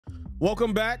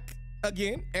Welcome back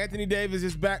again. Anthony Davis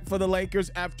is back for the Lakers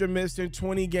after missing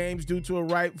 20 games due to a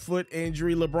right foot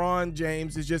injury. LeBron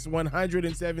James is just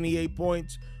 178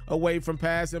 points away from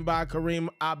passing by Kareem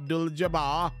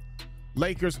Abdul-Jabbar.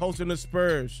 Lakers hosting the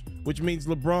Spurs, which means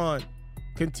LeBron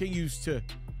continues to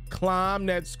climb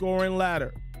that scoring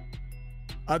ladder.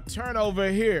 A turnover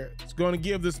here. It's going to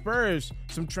give the Spurs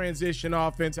some transition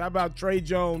offense. How about Trey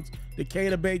Jones,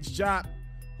 Decatur Bates-Diop,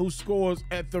 who scores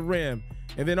at the rim?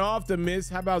 And then off the miss,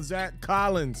 how about Zach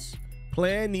Collins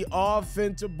playing the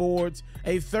offensive boards,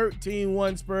 a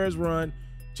 13-1 Spurs run.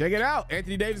 Check it out.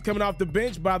 Anthony Davis coming off the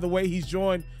bench, by the way. He's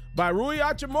joined by Rui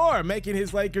Hachimura making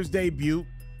his Lakers debut.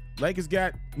 Lakers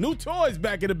got new toys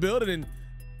back in the building, and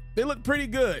they look pretty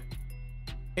good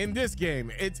in this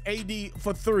game. It's AD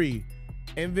for 3.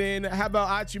 And then how about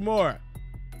Hachimura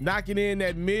knocking in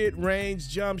that mid-range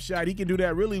jump shot? He can do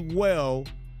that really well.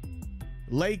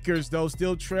 Lakers, though,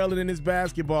 still trailing in this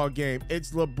basketball game.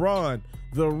 It's LeBron,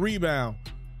 the rebound.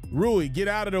 Rui, get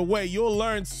out of the way. You'll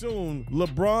learn soon.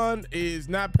 LeBron is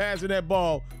not passing that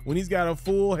ball when he's got a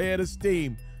full head of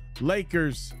steam.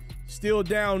 Lakers still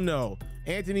down, though.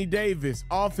 Anthony Davis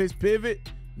off his pivot,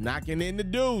 knocking in the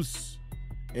deuce.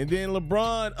 And then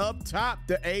LeBron up top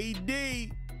to AD.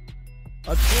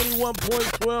 A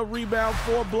 21-point, 12 rebound,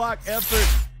 4-block effort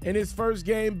in his first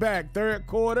game back. Third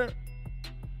quarter.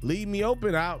 Leave me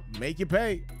open, I'll make you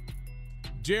pay.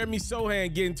 Jeremy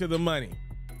Sohan getting to the money.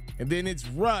 And then it's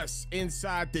Russ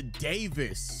inside to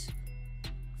Davis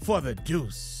for the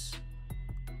deuce.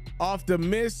 Off the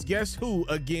miss, guess who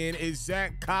again is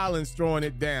Zach Collins throwing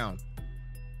it down.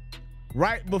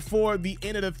 Right before the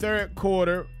end of the third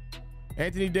quarter,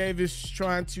 Anthony Davis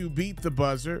trying to beat the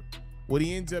buzzer. What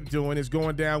he ends up doing is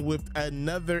going down with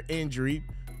another injury.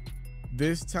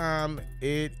 This time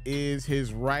it is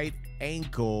his right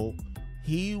ankle.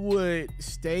 He would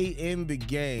stay in the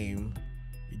game.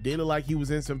 He did look like he was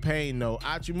in some pain, though.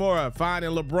 Hachimura finding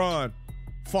LeBron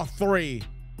for 3.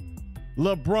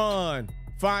 LeBron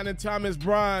finding Thomas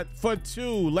Bryant for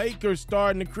 2. Lakers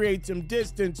starting to create some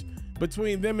distance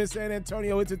between them and San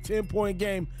Antonio. It's a 10-point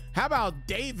game. How about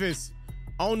Davis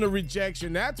on the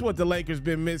rejection? That's what the Lakers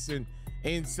been missing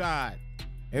inside.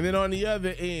 And then on the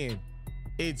other end,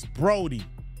 it's Brody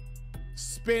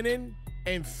spinning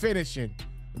and finishing.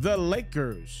 The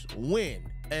Lakers win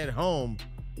at home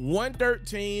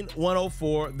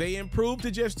 113-104. They improved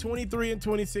to just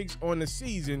 23-26 on the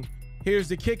season. Here's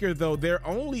the kicker, though. They're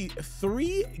only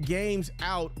 3 games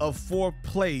out of 4th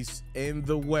place in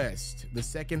the West. The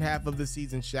second half of the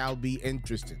season shall be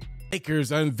interesting.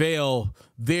 Lakers unveil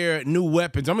their new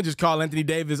weapons. I'm gonna just call Anthony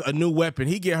Davis a new weapon.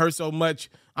 He get hurt so much,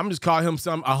 I'm just call him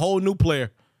a whole new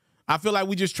player. I feel like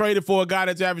we just traded for a guy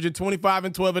that's averaging 25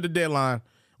 and 12 at the deadline.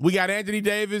 We got Anthony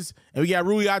Davis and we got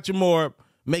Rui Hachimura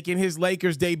making his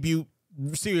Lakers debut,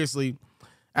 seriously,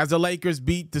 as the Lakers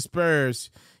beat the Spurs.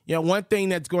 You know, one thing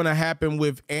that's going to happen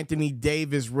with Anthony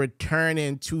Davis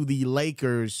returning to the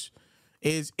Lakers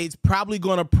is it's probably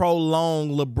going to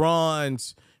prolong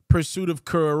LeBron's pursuit of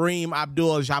Kareem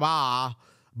Abdul-Jabbar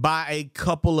by a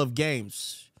couple of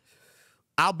games.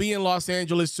 I'll be in Los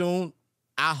Angeles soon.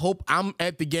 I hope I'm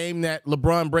at the game that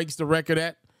LeBron breaks the record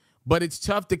at, but it's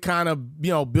tough to kind of,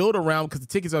 build around because the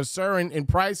tickets are soaring in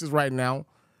prices right now.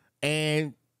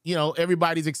 And,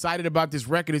 everybody's excited about this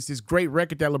record. It's this great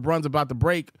record that LeBron's about to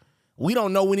break. We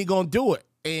don't know when he's going to do it.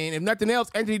 And if nothing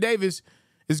else, Anthony Davis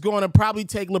is going to probably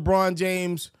take LeBron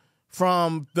James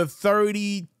from the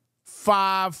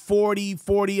 35,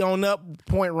 40 on up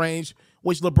point range,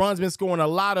 which LeBron's been scoring a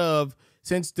lot of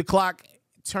since the clock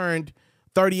turned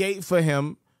 38 for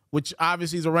him, which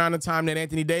obviously is around the time that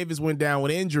Anthony Davis went down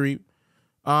with injury.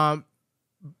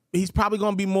 He's probably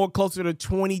going to be more closer to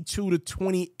 22 to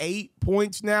 28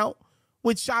 points now,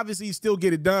 which obviously still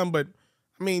get it done. But,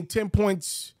 10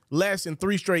 points less in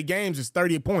 3 straight games is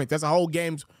 30 points. That's a whole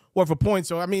game's worth of points.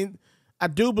 So, I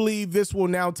do believe this will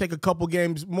now take a couple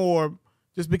games more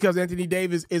just because Anthony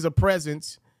Davis is a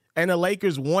presence and the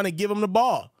Lakers want to give him the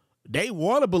ball. They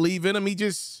want to believe in him. He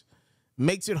just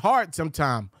makes it hard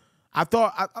sometimes. I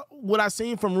thought what I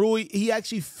seen from Rui, he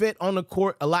actually fit on the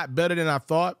court a lot better than I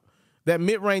thought. That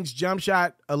mid-range jump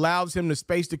shot allows him to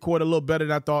space the court a little better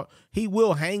than I thought. He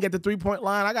will hang at the 3-point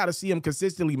line. I got to see him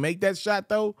consistently make that shot,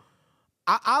 though.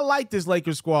 I like this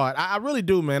Lakers squad. I really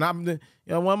do, man. One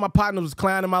of my partners was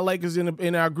clowning my Lakers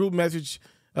in our group message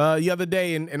the other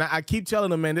day, and I keep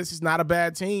telling him, man, this is not a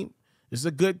bad team. This is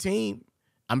a good team.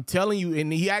 I'm telling you.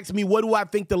 And he asked me, what do I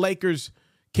think the Lakers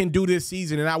can do this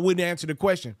season? And I wouldn't answer the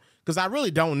question because I really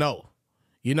don't know.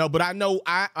 But I know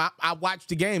I watch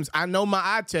the games. I know my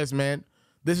eye test, man.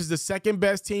 This is the second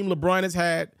best team LeBron has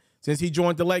had since he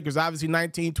joined the Lakers. Obviously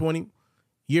 19-20,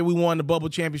 year we won the bubble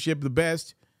championship, the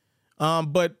best.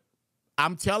 But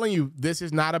I'm telling you, this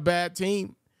is not a bad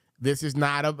team. This is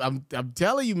not a, I'm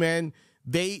telling you, man,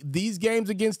 these games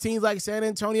against teams like San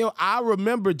Antonio, I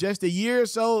remember just a year or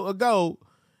so ago,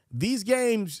 these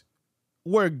games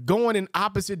were going in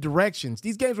opposite directions.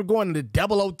 These games were going into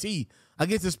double OT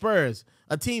against the Spurs,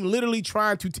 a team literally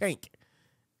trying to tank.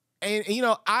 And you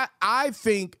know, I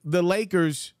think the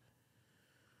Lakers,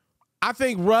 I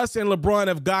think Russ and LeBron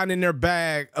have gotten in their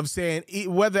bag of saying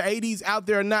whether AD's out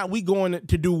there or not, we going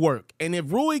to do work. And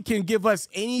if Rui can give us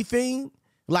anything,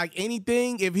 like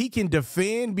anything, if he can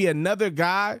defend, be another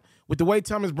guy with the way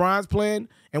Thomas Bryant's playing,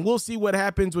 and we'll see what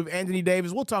happens with Anthony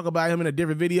Davis. We'll talk about him in a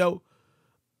different video.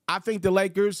 I think the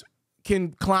Lakers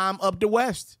can climb up the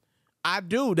West. I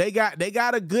do. They got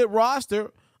a good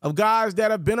roster of guys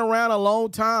that have been around a long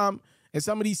time. In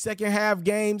some of these second half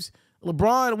games,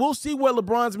 LeBron, we'll see what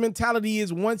LeBron's mentality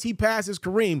is once he passes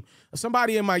Kareem.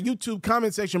 Somebody in my YouTube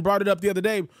comment section brought it up the other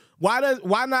day. Why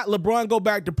not LeBron go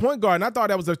back to point guard? And I thought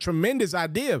that was a tremendous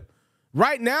idea.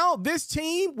 Right now, this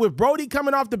team with Brody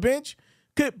coming off the bench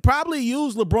could probably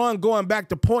use LeBron going back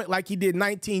to point like he did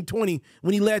 19-20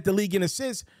 when he led the league in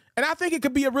assists. And I think it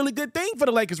could be a really good thing for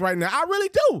the Lakers right now. I really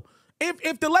do.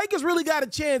 If the Lakers really got a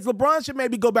chance, LeBron should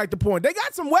maybe go back to point. They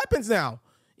got some weapons now.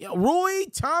 You know, Rui,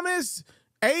 Thomas,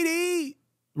 AD,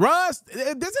 Russ.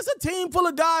 This is a team full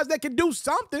of guys that can do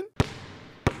something.